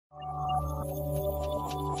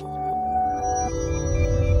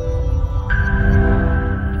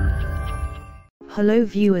Hello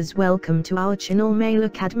viewers, welcome to our channel Mail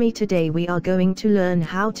Academy. Today we are going to learn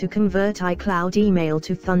how to convert iCloud email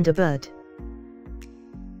to Thunderbird.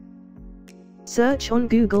 Search on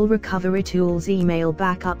Google Recovery Tools Email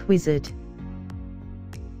Backup Wizard.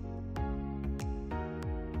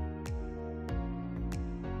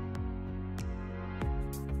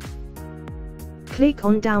 Click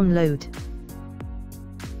on Download.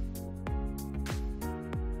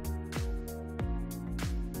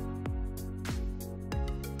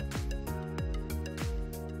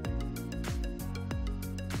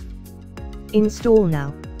 Install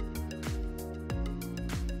now.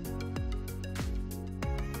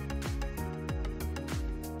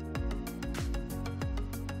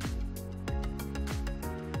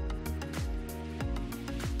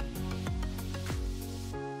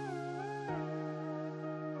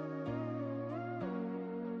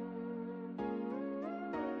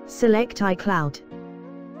 Select iCloud.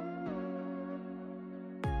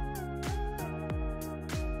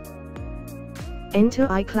 Enter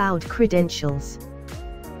iCloud credentials.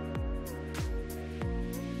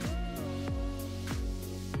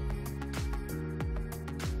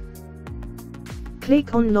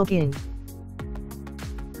 Click on Login.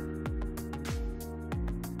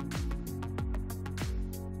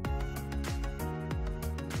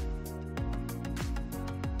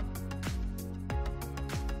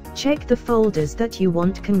 Check the folders that you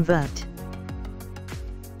want to convert.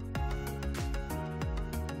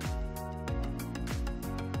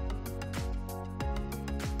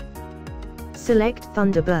 Select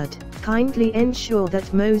Thunderbird. Kindly ensure that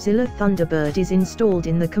Mozilla Thunderbird is installed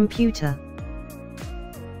in the computer.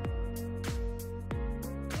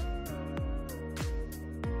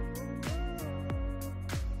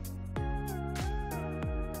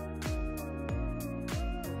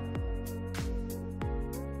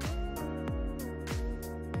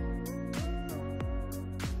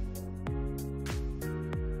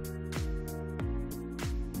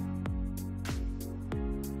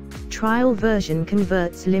 Trial version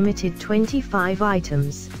converts limited 25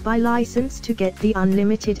 items. Buy license to get the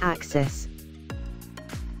unlimited access.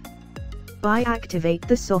 Buy activate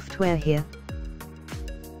the software here.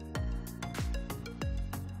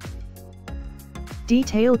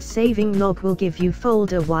 Detailed saving log will give you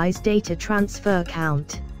folder-wise data transfer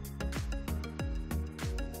count.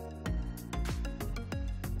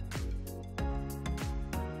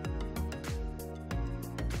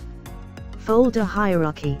 Folder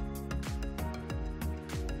hierarchy.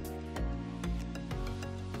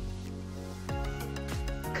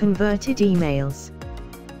 Converted emails.